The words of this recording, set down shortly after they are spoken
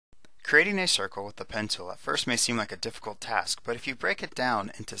Creating a circle with the pen tool at first may seem like a difficult task, but if you break it down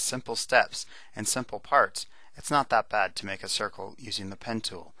into simple steps and simple parts, it's not that bad to make a circle using the pen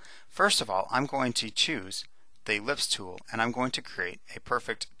tool. First of all, I'm going to choose the ellipse tool and I'm going to create a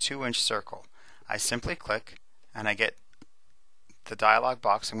perfect 2-inch circle. I simply click and I get the dialog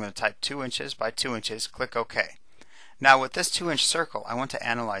box. I'm going to type 2 inches by 2 inches, click OK. Now with this 2-inch circle, I want to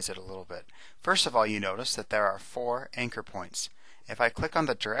analyze it a little bit. First of all, you notice that there are 4 anchor points. If I click on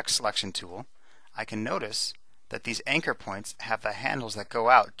the direct selection tool, I can notice that these anchor points have the handles that go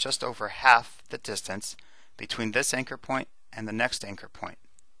out just over half the distance between this anchor point and the next anchor point.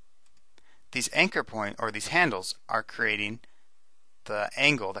 These anchor point or these handles are creating the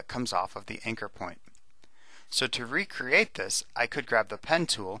angle that comes off of the anchor point. So to recreate this, I could grab the pen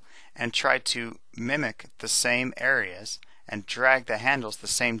tool and try to mimic the same areas and drag the handles the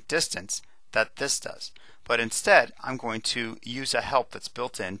same distance that this does. But instead, I'm going to use a help that's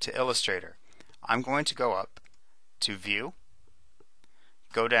built into Illustrator. I'm going to go up to View,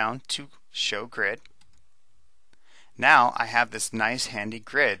 go down to Show Grid. Now I have this nice handy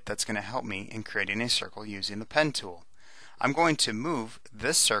grid that's going to help me in creating a circle using the pen tool. I'm going to move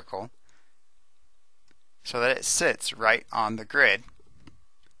this circle so that it sits right on the grid.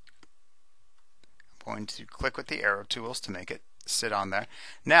 I'm going to click with the arrow tools to make it sit on there.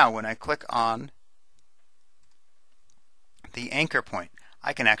 Now when I click on the anchor point,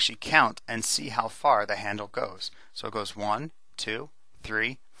 I can actually count and see how far the handle goes. So it goes 1, 2,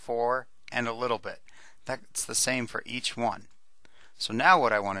 3, 4, and a little bit. That's the same for each one. So now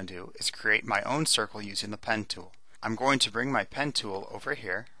what I want to do is create my own circle using the pen tool. I'm going to bring my pen tool over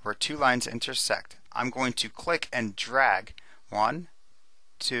here where 2 lines intersect. I'm going to click and drag 1,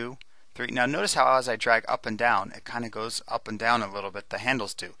 2, 3. Now notice how as I drag up and down, it kind of goes up and down a little bit, the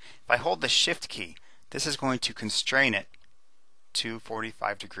handles do. If I hold the Shift key, this is going to constrain it to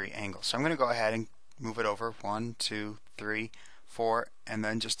 45-degree angle. So I'm going to go ahead and move it over 1, 2, 3, 4, and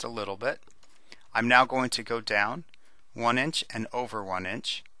then just a little bit. I'm now going to go down 1 inch and over 1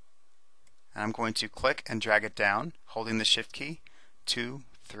 inch. And I'm going to click and drag it down, holding the Shift key, 2,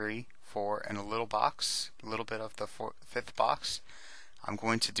 3, 4, and a little box, a little bit of the 5th box. I'm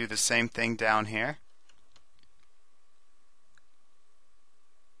going to do the same thing down here.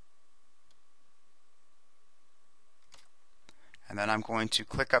 And then I'm going to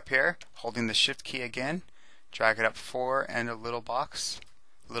click up here, holding the Shift key again, drag it up 4 and a little box,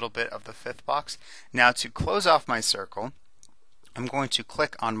 a little bit of the 5th box. Now to close off my circle, I'm going to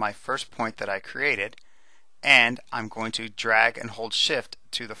click on my first point that I created, and I'm going to drag and hold Shift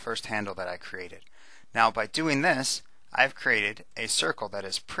to the first handle that I created. Now by doing this, I've created a circle that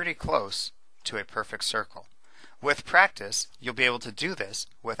is pretty close to a perfect circle. With practice, you'll be able to do this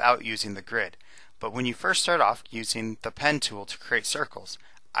without using the grid. But when you first start off using the pen tool to create circles,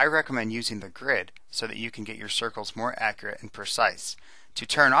 I recommend using the grid so that you can get your circles more accurate and precise. To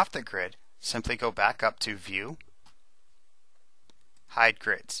turn off the grid, simply go back up to View, Hide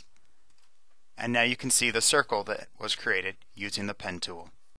Grids. And now you can see the circle that was created using the pen tool.